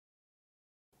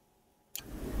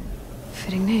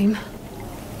fitting name.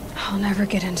 I'll never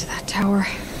get into that tower.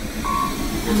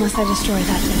 Unless I destroy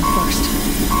that thing first.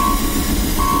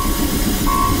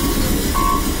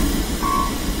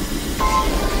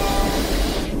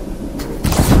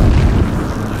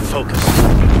 Focus.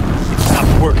 It's not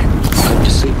working. Good to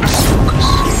see my focus.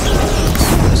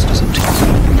 This doesn't take me.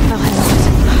 I'll handle it.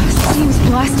 Steam's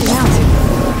blasting out.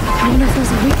 I wonder if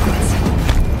there's a weak point.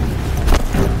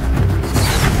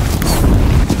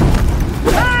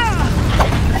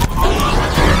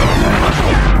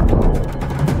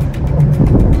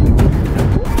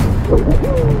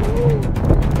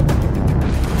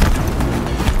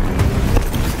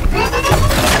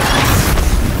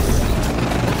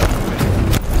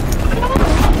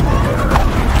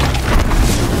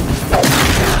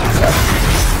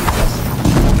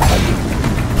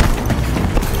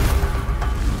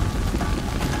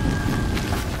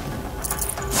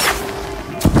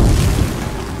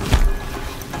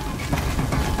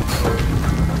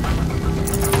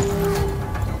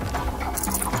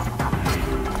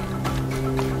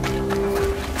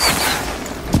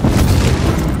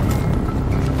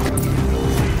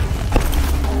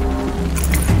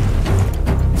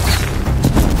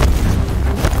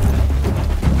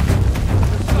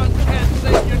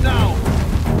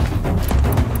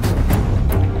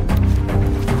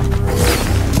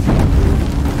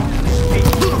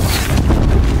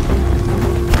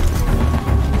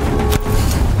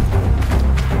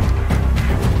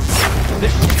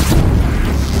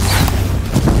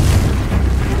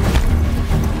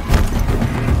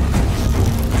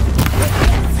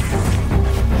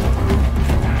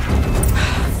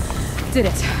 Did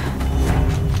it.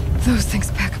 Those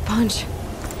things pack a punch.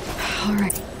 All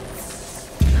right.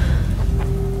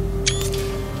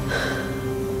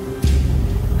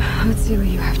 Let's see what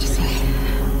you have to say.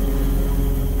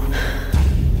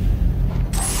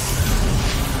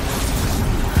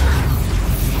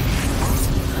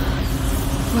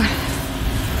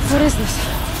 What is this?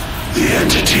 The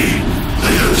entity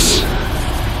lives.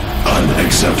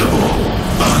 Unacceptable.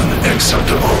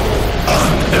 Unacceptable.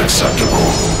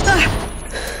 Unacceptable.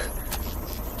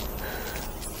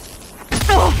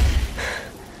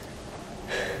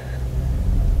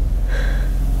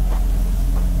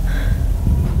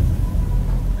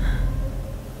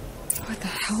 What the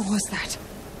hell was that?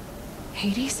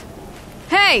 Hades?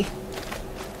 Hey!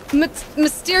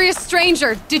 Mysterious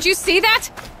stranger, did you see that?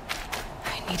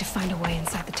 I need to find a way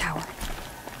inside the tower.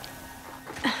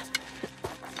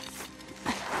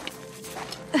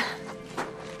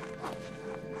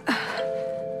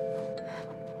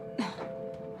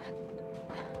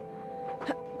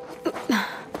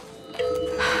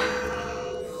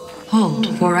 Hold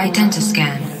for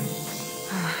identiscan.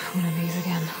 One of these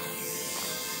again.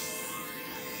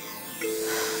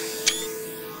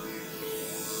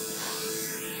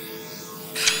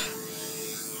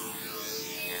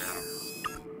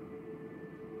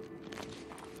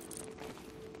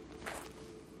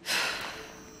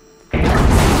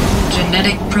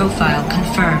 Genetic profile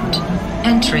confirmed.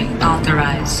 Entry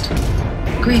authorized.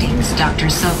 Greetings, Dr.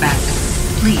 Sobek.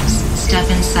 Please step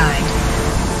inside.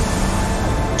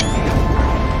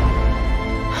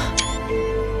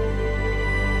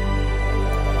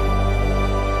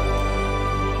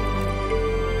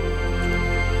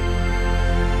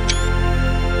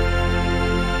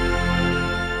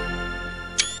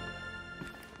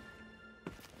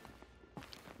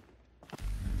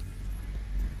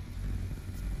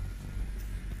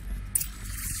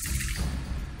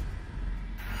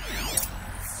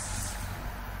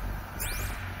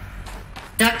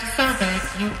 Dr. Sobek,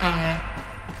 you are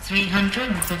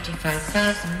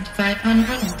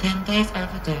 355,510 days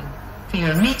overdue for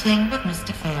your meeting with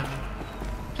Mr. Farrell.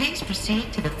 Please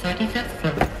proceed to the 35th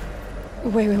floor.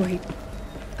 Wait.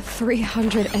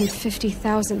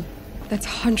 350,000. That's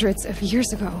hundreds of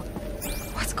years ago.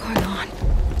 What's going on?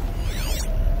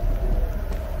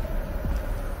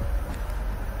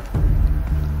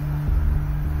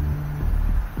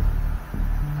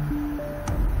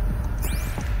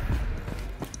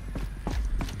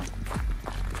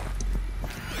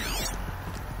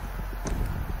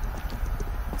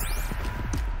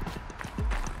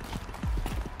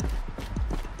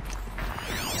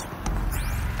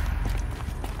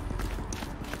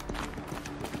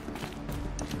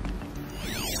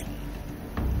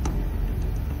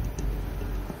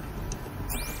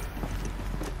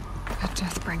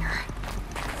 Deathbringer.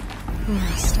 Or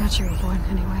a statue of one,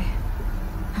 anyway.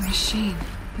 A machine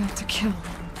built to kill.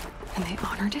 And they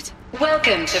honored it?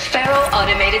 Welcome to Feral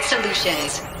Automated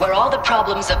Solutions, where all the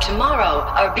problems of tomorrow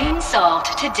are being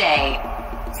solved today.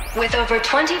 With over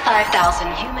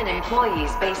 25,000 human employees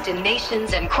based in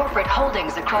nations and corporate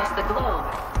holdings across the globe,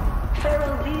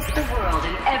 Pharaoh leads the world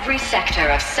in every sector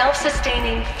of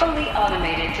self-sustaining, fully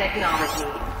automated technology.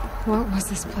 What was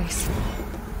this place?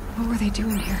 What were they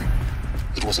doing here?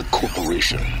 It was a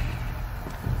corporation.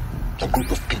 A group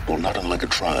of people not unlike a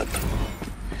tribe.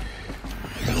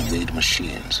 And they made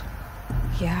machines.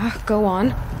 Yeah, go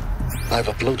on. I've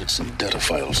uploaded some data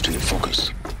files to your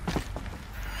focus.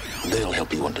 They'll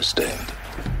help you understand.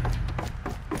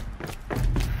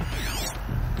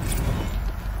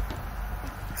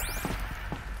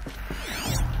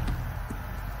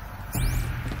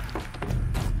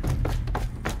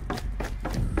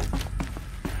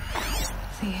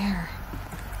 The air.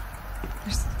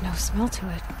 There's no smell to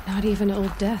it. Not even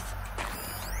old death.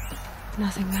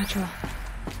 Nothing natural.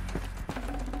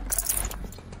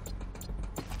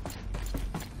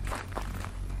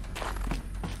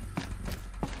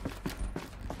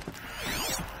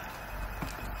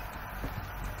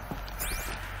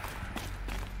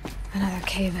 Another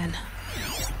cave-in.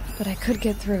 But I could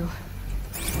get through.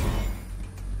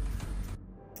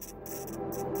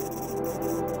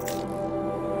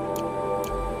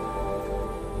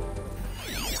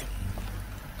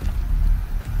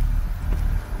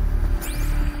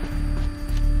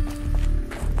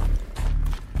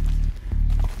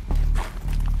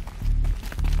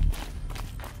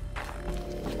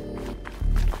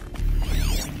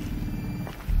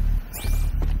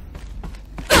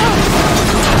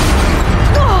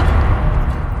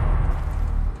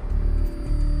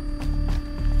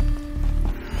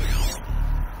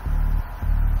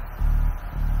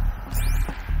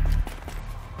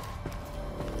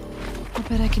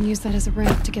 I bet I can use that as a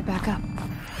ramp to get back up.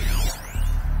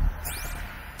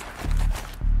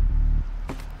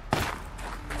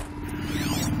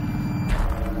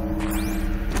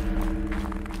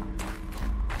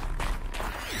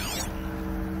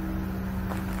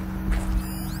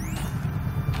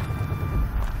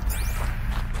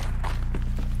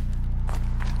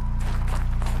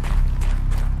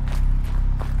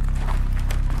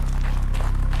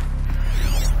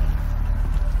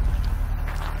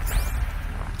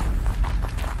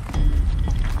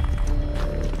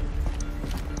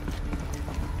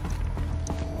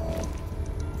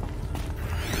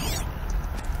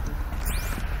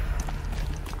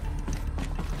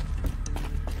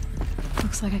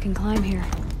 Looks like I can climb here.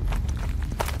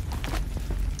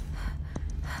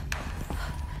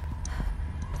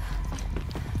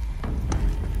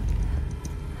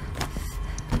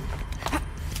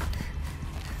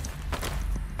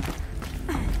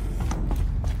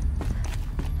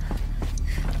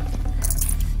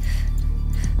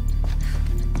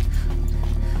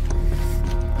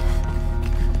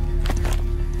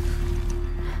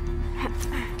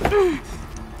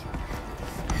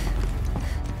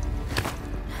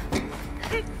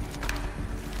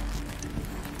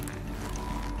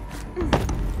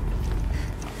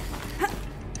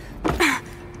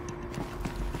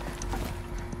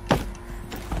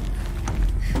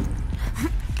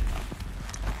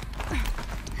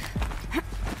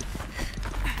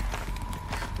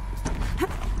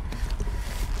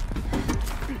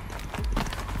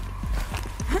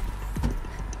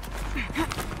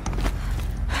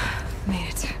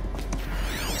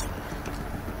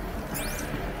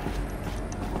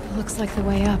 Looks like the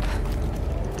way up.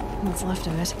 What's left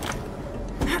of it.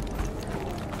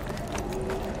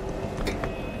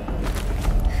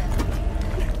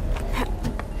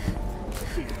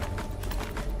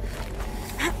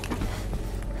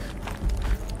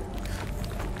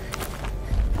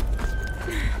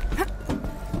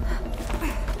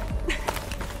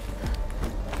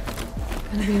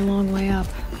 Gonna be a long way up.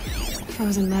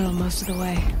 Frozen metal most of the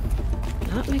way.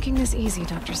 Not making this easy,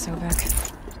 Dr. Sobek.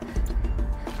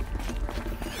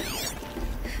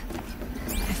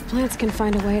 If plants can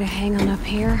find a way to hang on up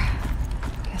here,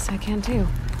 guess I can too.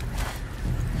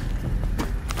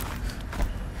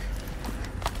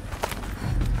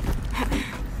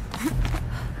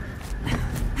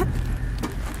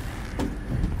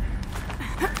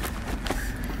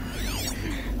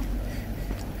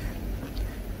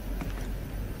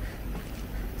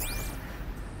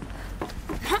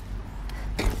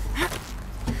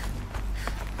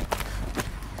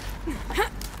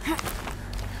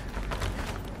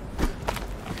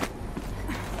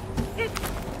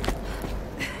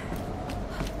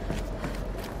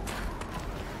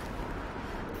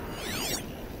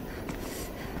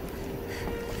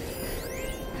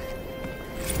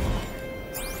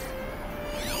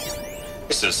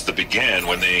 That began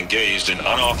when they engaged in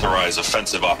unauthorized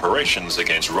offensive operations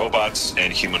against robots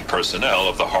and human personnel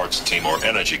of the Hark's Timor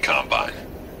Energy Combine.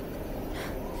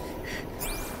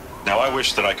 Now, I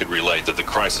wish that I could relate that the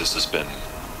crisis has been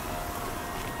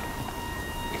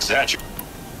exaggerated.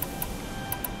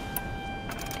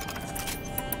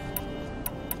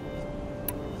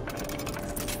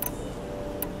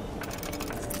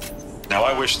 Now,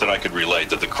 I wish that I could relate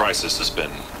that the crisis has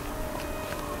been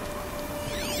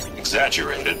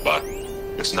exaggerated, but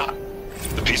it's not.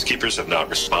 The peacekeepers have not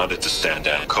responded to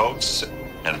stand-down codes,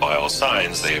 and by all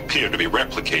signs, they appear to be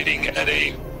replicating at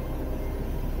a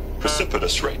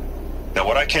precipitous rate. Now,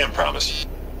 what I can promise you,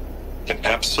 can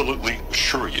absolutely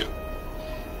assure you,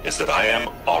 is that I am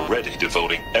already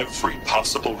devoting every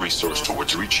possible resource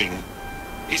towards reaching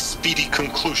a speedy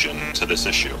conclusion to this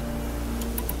issue.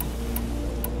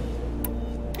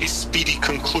 A speedy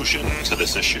conclusion to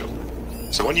this issue.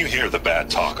 So when you hear the bad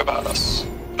talk about us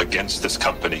against this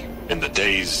company in the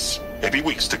days, maybe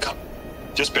weeks to come,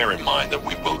 just bear in mind that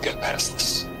we will get past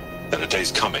this. That a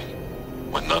day's coming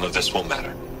when none of this will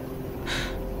matter.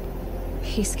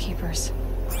 Peacekeepers.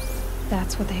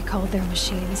 That's what they called their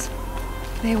machines.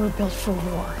 They were built for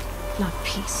war, not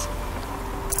peace.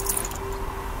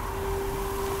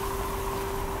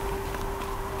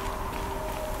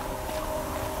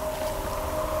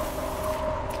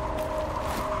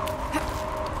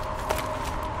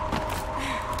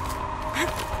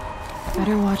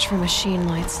 Better watch for machine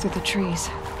lights through the trees.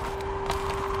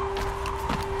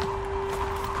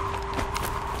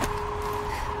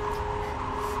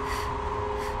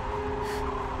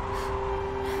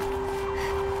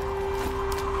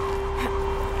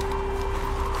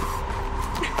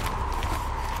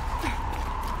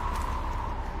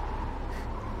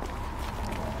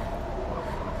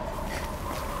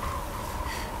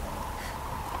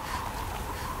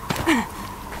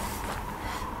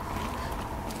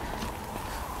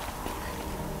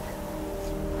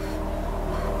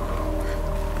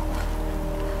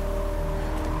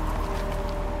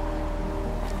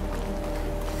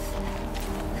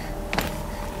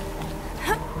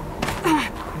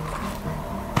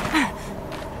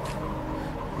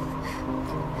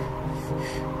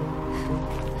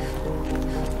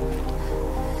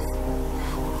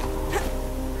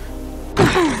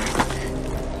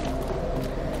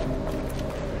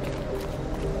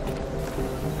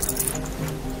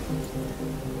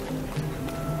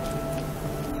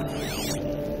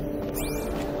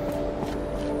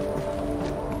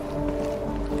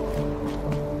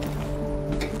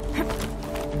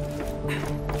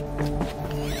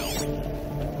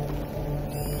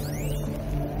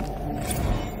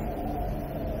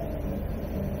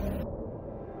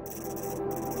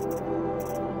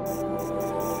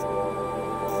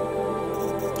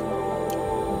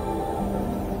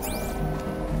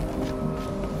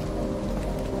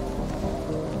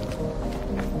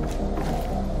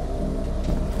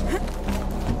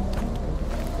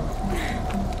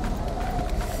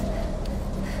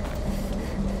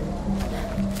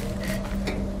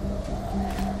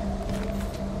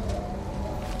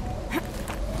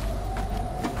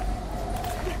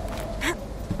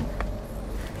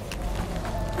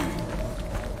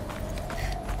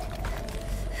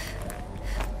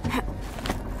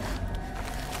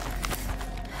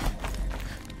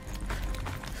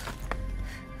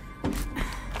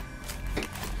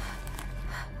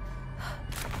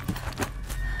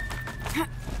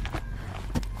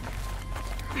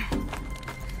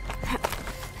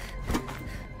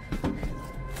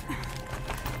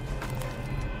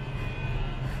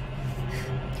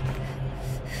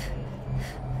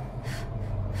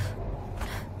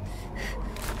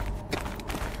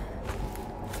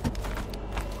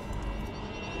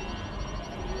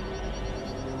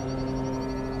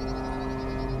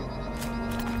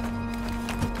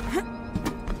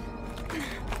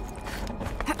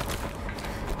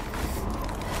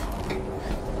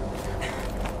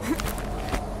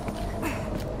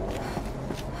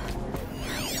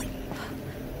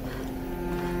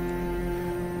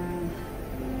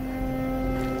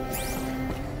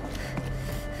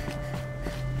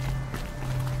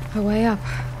 A way up.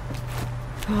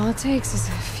 All it takes is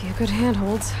a few good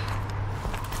handholds.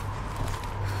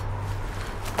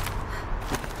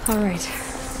 All right,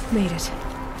 made it.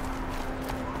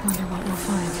 Wonder what we'll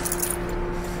find.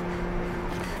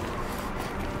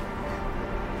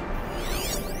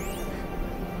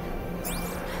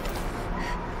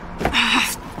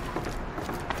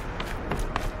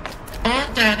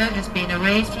 All data has been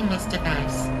erased from this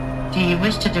device. Do you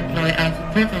wish to deploy Alpha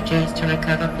privileges to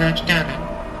recover purged data?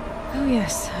 Oh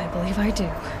yes, I believe I do.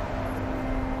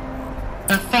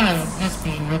 A file has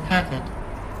been recovered.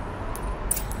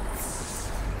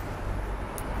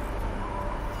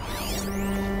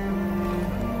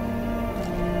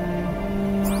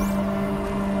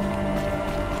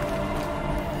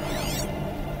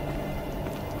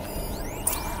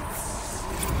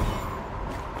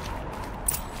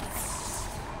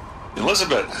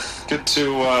 Elizabeth, good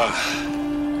to,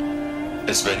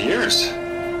 It's been years.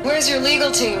 Where's your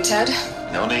legal team, Ted?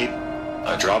 No need.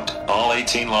 I dropped all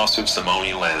 18 lawsuits the moment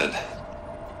you landed.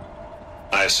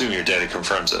 I assume your data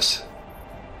confirms this.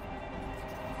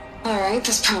 Alright,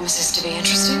 this promises to be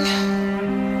interesting.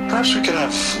 Perhaps we could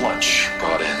have lunch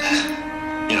brought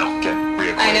in. You know, get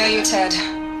reacquainted. I know you, Ted.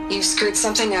 You screwed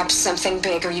something up, something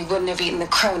big, or you wouldn't have eaten the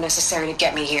crow necessary to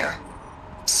get me here.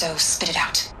 So spit it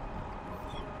out.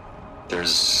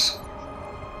 There's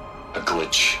a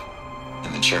glitch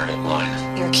in the chariot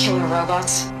line. Your killer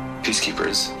robots?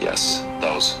 Peacekeepers, yes,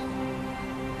 those.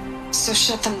 So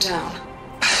shut them down.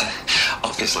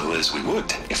 Obviously, Liz, we would,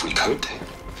 if we could.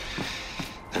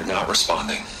 They're not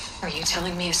responding. Are you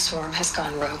telling me a swarm has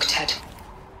gone rogue, Ted?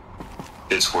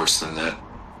 It's worse than that.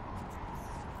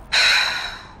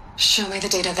 Show me the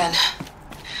data then.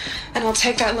 And I'll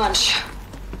take that lunch.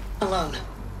 Alone.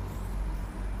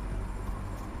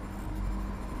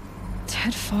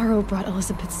 Ted Faro brought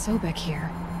Elizabeth Sobek here,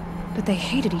 but they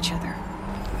hated each other.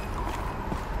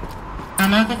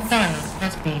 Another phone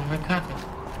has been recovered.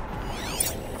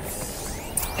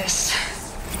 This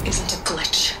isn't a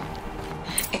glitch.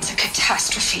 It's a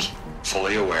catastrophe.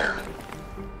 Fully aware.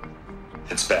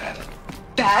 It's bad.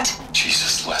 Bad?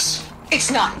 Jesus, Liz. It's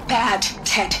not bad,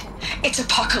 Ted. It's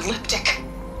apocalyptic.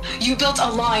 You built a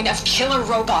line of killer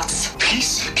robots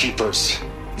Peacekeepers.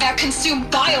 that consume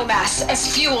biomass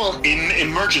as fuel, In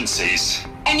emergencies.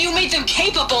 and you made them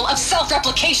capable of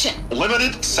self-replication.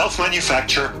 Limited,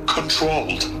 self-manufacture,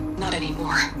 controlled. Not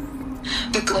anymore.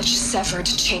 The glitch severed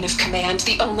chain of command.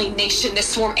 The only nation this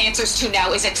swarm answers to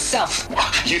now is itself.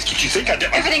 You think I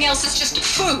did? Everything else is just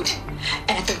food.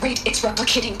 And at the rate it's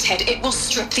replicating, Ted, it will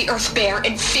strip the Earth bare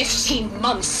in 15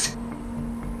 months.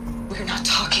 We're not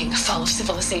talking fall of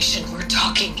civilization. We're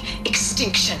talking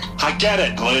extinction. I get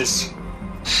it, Liz.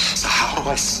 So how do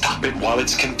I stop it while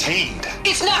it's contained?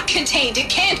 It's not contained. It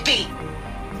can't be.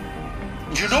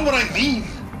 You know what I mean.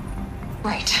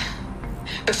 Right.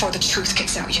 Before the truth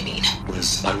gets out, you mean?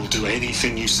 Liz, I will do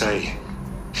anything you say.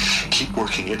 Keep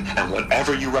working it, and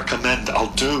whatever you recommend,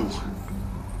 I'll do.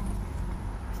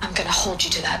 I'm gonna hold you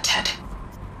to that, Ted.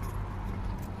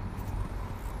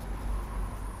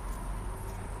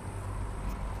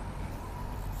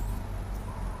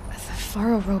 The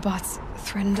Faro robots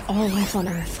threatened all life on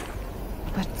Earth.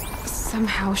 But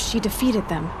somehow she defeated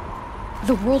them.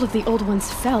 The world of the old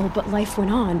ones fell, but life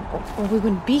went on, or we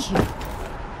wouldn't be here.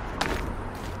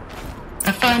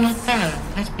 A final phone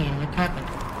has been recovered.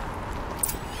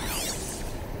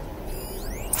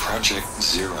 Project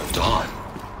Zero Dawn.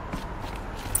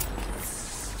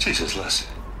 Jesus, Liz.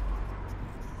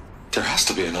 There has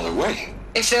to be another way.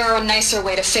 If there were a nicer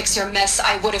way to fix your mess,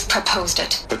 I would have proposed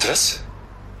it. But this?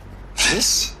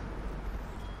 This?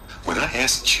 When I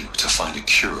asked you to find a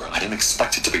cure, I didn't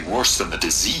expect it to be worse than the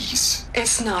disease.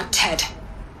 It's not, Ted.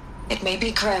 It may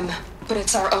be grim, but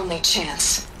it's our only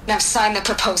chance. Now sign the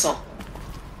proposal.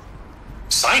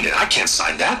 Sign it? I can't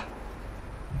sign that.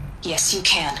 Yes, you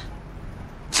can.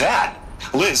 That?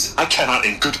 Liz, I cannot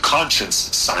in good conscience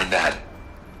sign that.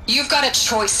 You've got a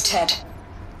choice, Ted.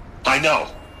 I know.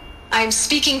 I am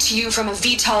speaking to you from a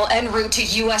VTOL en route to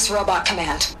U.S. Robot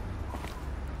Command.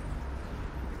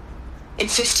 In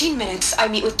 15 minutes, I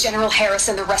meet with General Harris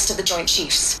and the rest of the Joint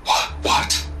Chiefs.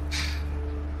 What?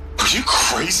 Are you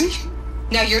crazy?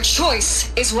 Now your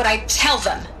choice is what I tell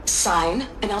them. Sign,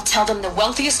 and I'll tell them the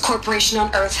wealthiest corporation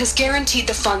on Earth has guaranteed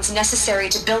the funds necessary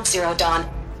to build Zero Dawn.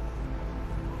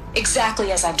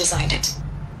 Exactly as I've designed it.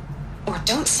 Or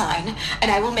don't sign, and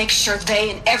I will make sure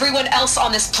they and everyone else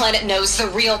on this planet knows the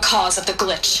real cause of the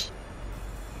glitch.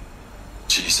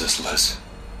 Jesus, Liz.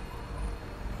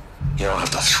 You don't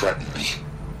have to threaten me.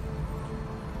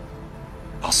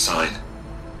 I'll sign.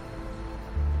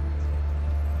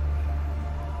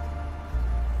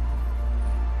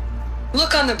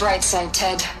 Look on the bright side,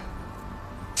 Ted.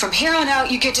 From here on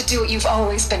out, you get to do what you've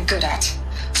always been good at.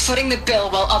 Footing the bill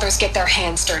while others get their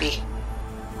hands dirty.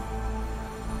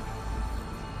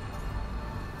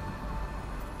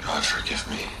 God forgive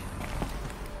me.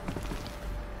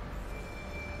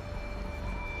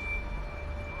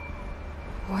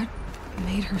 What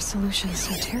made her solution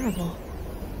so terrible?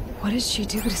 What did she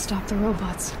do to stop the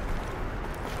robots?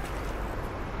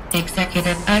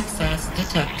 Executive access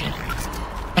detected.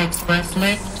 Express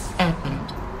lift opened.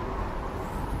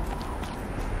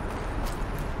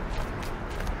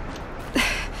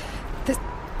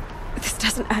 This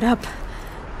doesn't add up.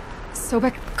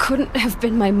 Sobek couldn't have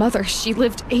been my mother. She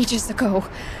lived ages ago.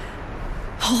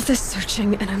 All this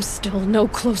searching, and I'm still no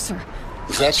closer.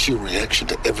 That's your reaction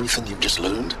to everything you've just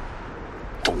learned?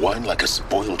 To whine like a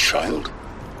spoiled child?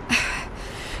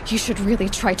 You should really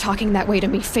try talking that way to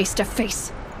me face to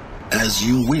face. As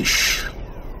you wish.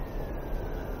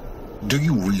 Do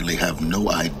you really have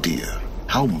no idea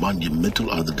how monumental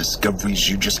are the discoveries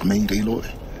you just made, Aloy?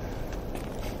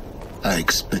 I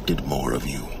expected more of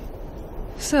you.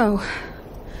 So,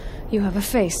 you have a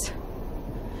face.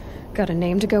 Got a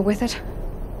name to go with it?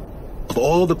 Of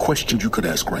all the questions you could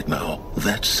ask right now,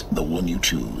 that's the one you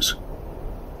choose.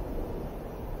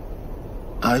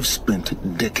 I've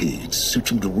spent decades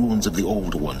searching the ruins of the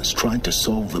old ones, trying to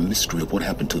solve the mystery of what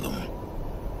happened to them.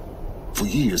 For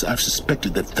years, I've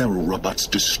suspected that Pharaoh robots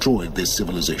destroyed their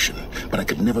civilization, but I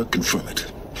could never confirm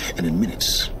it. And in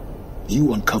minutes,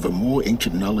 you uncover more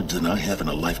ancient knowledge than I have in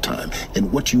a lifetime,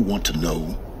 and what you want to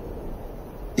know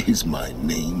is my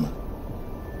name.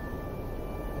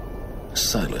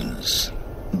 Silence.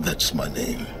 That's my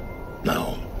name.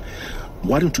 Now,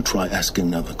 why don't you try asking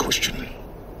another question?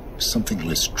 Something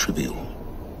less trivial.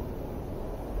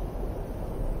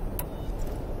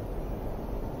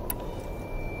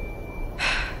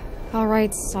 All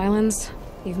right, Silence.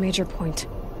 You've made your point.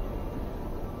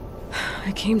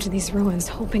 I came to these ruins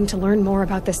hoping to learn more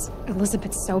about this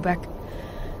Elizabeth Sobek.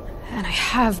 And I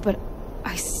have, but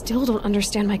I still don't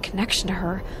understand my connection to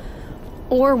her.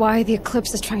 Or why the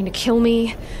Eclipse is trying to kill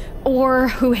me. Or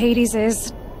who Hades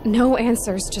is. No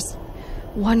answers, just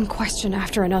one question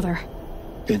after another.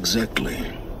 Exactly.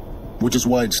 Which is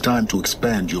why it's time to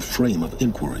expand your frame of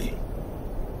inquiry.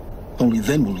 Only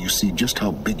then will you see just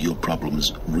how big your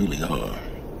problems really are.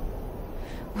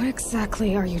 What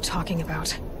exactly are you talking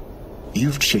about?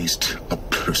 You've chased a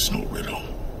personal riddle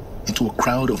into a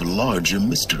crowd of larger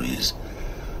mysteries.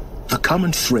 The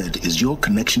common thread is your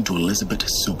connection to Elizabeth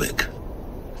Sobek.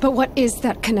 But what is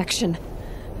that connection?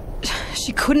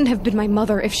 She couldn't have been my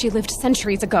mother if she lived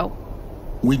centuries ago.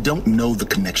 We don't know the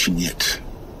connection yet.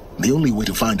 The only way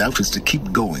to find out is to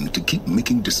keep going, to keep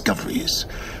making discoveries.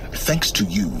 Thanks to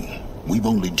you, we've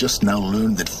only just now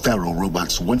learned that Pharaoh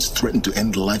robots once threatened to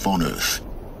end life on Earth.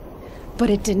 But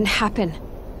it didn't happen.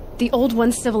 The Old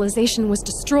One's civilization was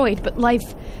destroyed, but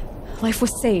life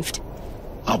was saved.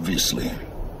 Obviously.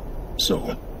 So,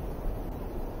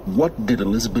 what did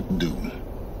Elizabeth do?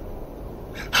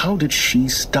 How did she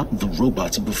stop the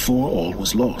robots before all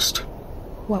was lost?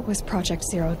 What was Project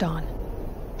Zero Dawn?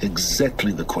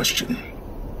 Exactly the question.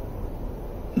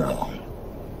 Now,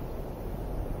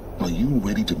 are you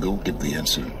ready to go get the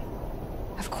answer?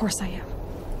 Of course I am.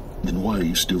 Then why are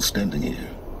you still standing here?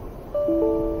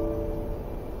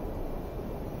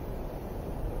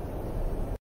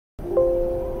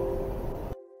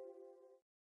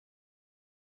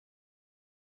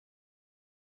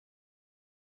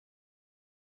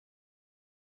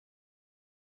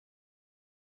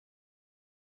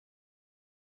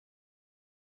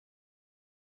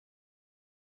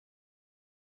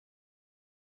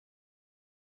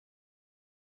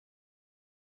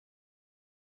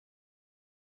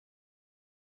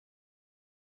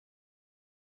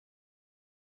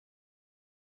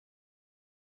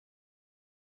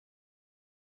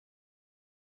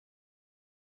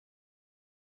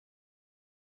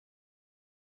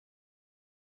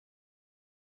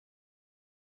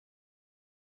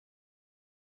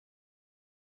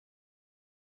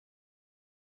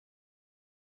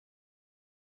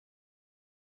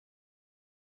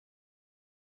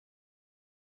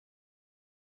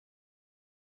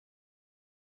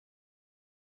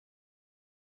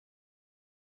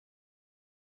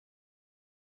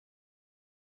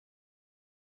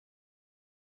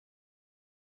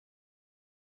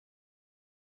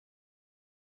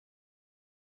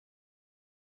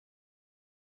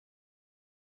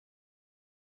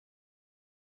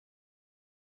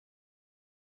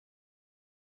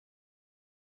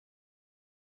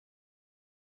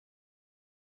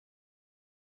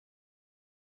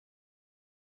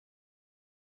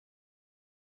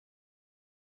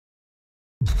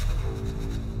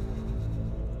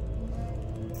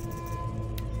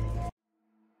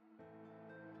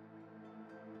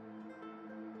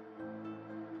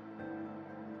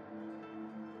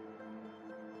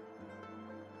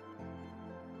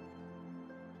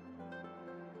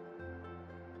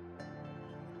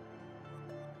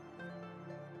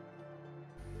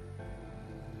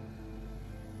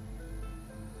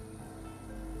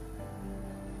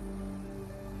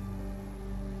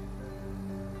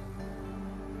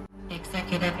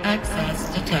 Executive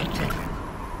access detected.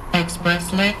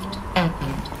 Express lift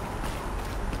opened.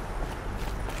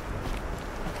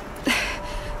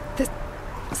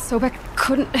 Sobek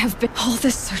couldn't have been all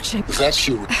this searching. That's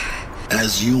you.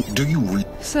 As you do you read?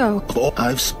 So, Of all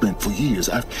I've spent for years,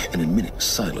 and in minutes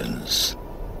silence.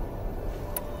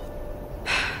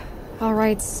 All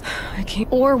right, I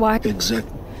can't... Or why...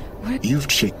 Exactly. What? You've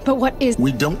checked. But what is...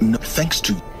 We don't know, thanks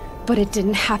to... But it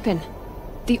didn't happen.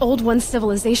 The Old One's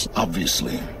civilization...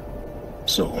 Obviously.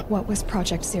 So... What was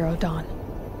Project Zero Dawn?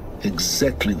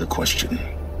 Exactly the question.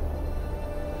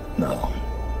 Now...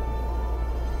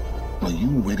 Are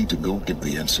you ready to go get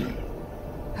the answer?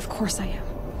 Of course I am.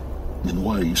 Then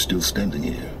why are you still standing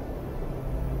here?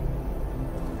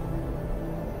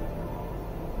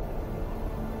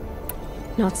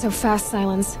 Not so fast,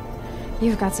 Silence.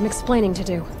 You've got some explaining to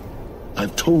do.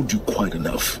 I've told you quite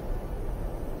enough.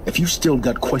 If you still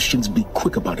got questions, be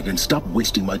quick about it and stop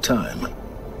wasting my time.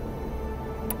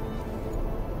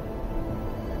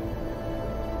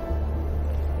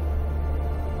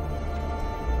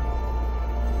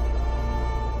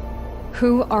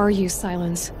 Who are you,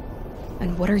 Silence?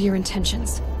 And what are your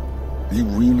intentions? You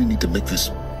really need to make this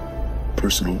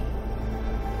personal?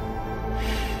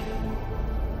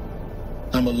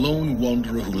 I'm a lone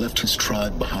wanderer who left his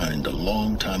tribe behind a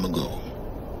long time ago.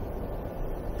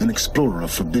 An explorer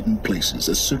of forbidden places,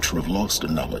 a searcher of lost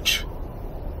knowledge.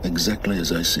 Exactly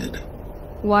as I said.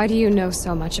 Why do you know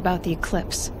so much about the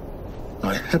Eclipse?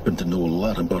 I happen to know a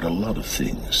lot about a lot of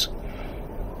things.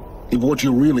 If what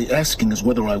you're really asking is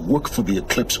whether I work for the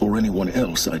Eclipse or anyone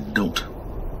else, I don't.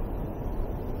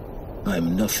 I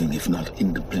am nothing if not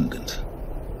independent.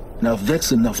 Now if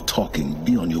that's enough talking,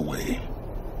 be on your way.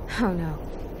 Oh no.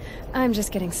 I'm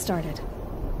just getting started.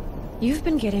 You've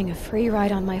been getting a free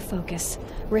ride on my focus,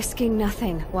 risking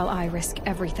nothing while I risk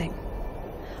everything.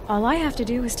 All I have to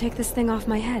do is take this thing off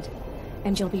my head,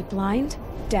 and you'll be blind,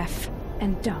 deaf,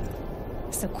 and dumb.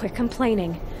 So quit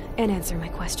complaining and answer my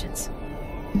questions.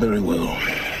 Very well.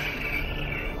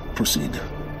 Proceed.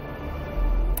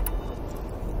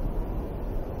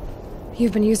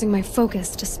 You've been using my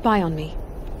focus to spy on me.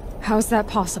 How's that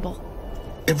possible?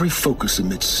 Every focus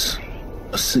emits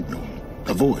a signal,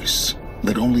 a voice,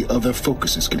 that only other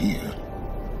focuses can hear.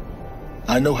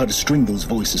 I know how to string those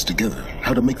voices together,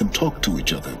 how to make them talk to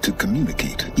each other, to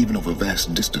communicate, even over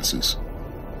vast distances.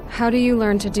 How do you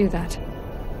learn to do that?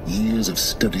 Years of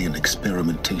study and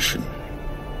experimentation.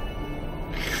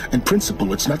 In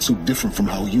principle, it's not so different from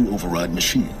how you override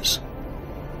machines.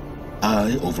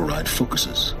 I override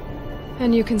focuses.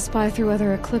 And you can spy through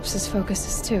other Eclipse's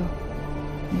focuses too.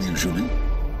 Usually.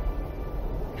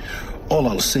 All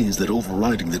I'll say is that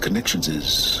overriding the connections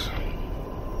is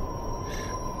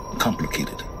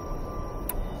complicated.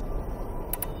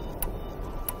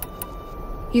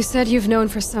 You said you've known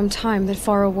for some time that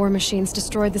Faro war machines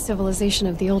destroyed the civilization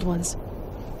of the Old Ones.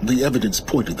 The evidence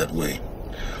pointed that way.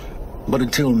 But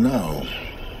until now,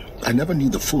 I never knew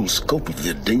the full scope of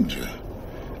their danger.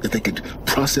 That they could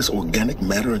process organic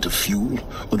matter into fuel,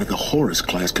 or that the Horus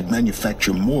class could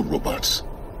manufacture more robots.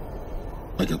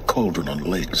 Like a cauldron on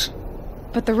legs.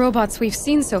 But the robots we've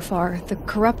seen so far, the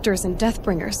Corruptors and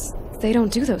Deathbringers, they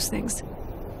don't do those things.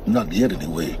 Not yet,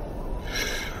 anyway.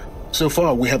 So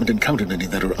far, we haven't encountered any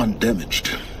that are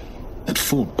undamaged. At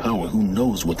full power, who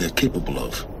knows what they're capable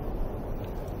of?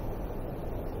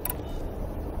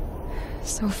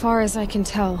 So far as I can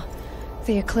tell,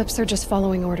 the Eclipse are just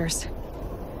following orders.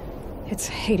 It's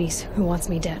Hades who wants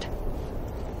me dead.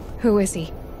 Who is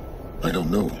he? I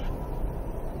don't know.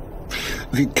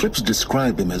 The Eclipse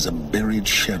described him as a buried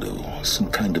shadow, some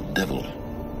kind of devil.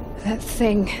 That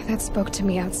thing that spoke to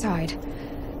me outside,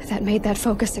 that made that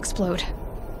focus explode.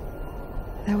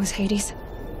 That was Hades.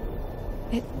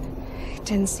 It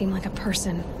didn't seem like a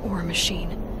person or a machine.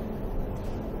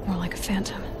 More like a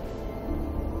phantom.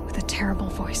 With a terrible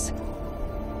voice.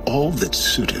 All that's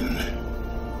certain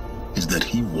is that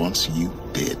he wants you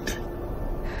dead.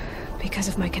 Because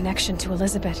of my connection to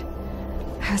Elizabeth.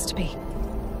 Has to be.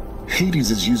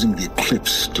 Hades is using the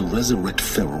Eclipse to resurrect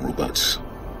Pharaoh robots.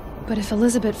 But if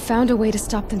Elizabeth found a way to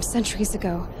stop them centuries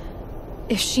ago,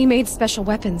 if she made special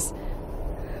weapons,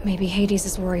 maybe Hades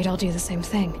is worried I'll do the same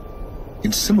thing.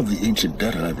 In some of the ancient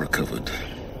data I've recovered,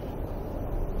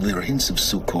 there are hints of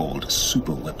so-called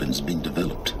super weapons being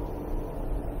developed.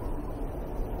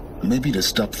 Maybe to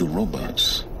stop the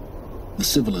robots, the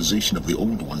civilization of the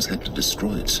Old Ones had to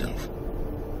destroy itself.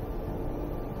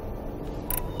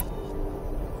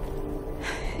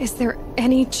 Is there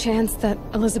any chance that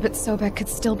Elizabeth Sobek could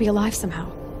still be alive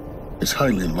somehow? It's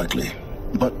highly unlikely,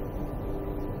 but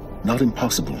not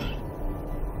impossible.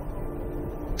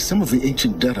 Some of the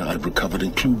ancient data I've recovered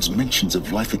includes mentions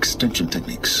of life extension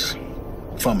techniques.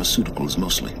 Pharmaceuticals,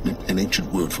 mostly, an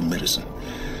ancient word for medicine.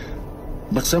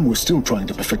 But some were still trying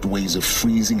to perfect ways of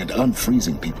freezing and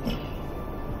unfreezing people.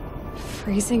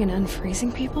 Freezing and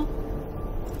unfreezing people?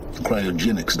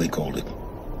 Cryogenics, they called it.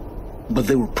 But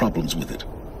there were problems with it.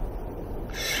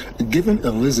 Given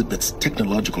Elizabeth's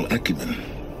technological acumen,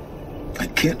 I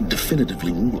can't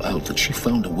definitively rule out that she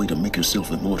found a way to make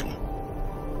herself immortal.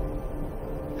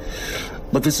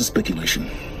 But this is speculation,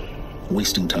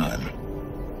 wasting time.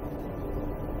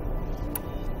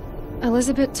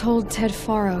 Elizabeth told Ted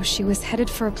Faro she was headed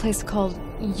for a place called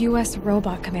U.S.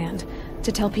 Robot Command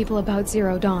to tell people about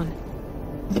Zero Dawn.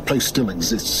 The place still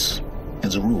exists,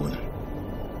 as a ruin.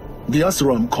 The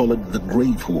Asuram call it the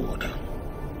Grave Horde.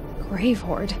 Grave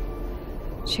Horde?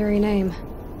 Cheery name.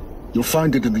 You'll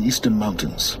find it in the Eastern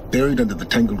Mountains, buried under the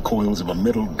tangled coils of a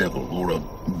metal devil, or a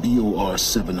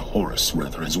BOR-7 Horus,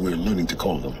 rather, as we're learning to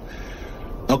call them.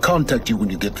 I'll contact you when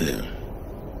you get there.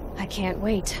 I can't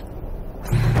wait.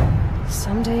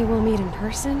 Someday we'll meet in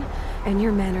person, and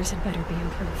your manners had better be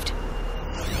improved.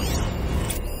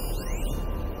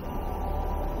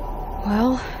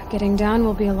 Well, getting down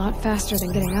will be a lot faster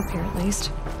than getting up here, at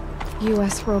least.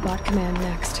 U.S. Robot Command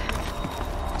next,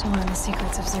 to learn the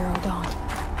secrets of Zero Dawn.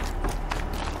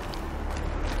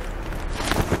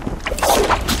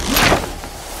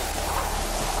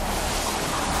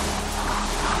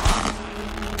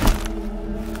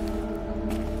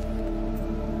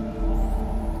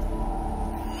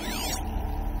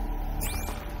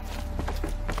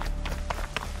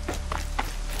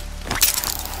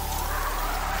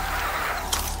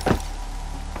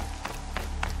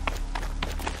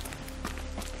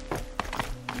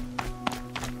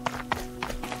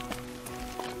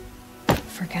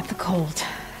 Forget the cold.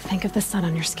 Think of the sun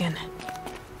on your skin.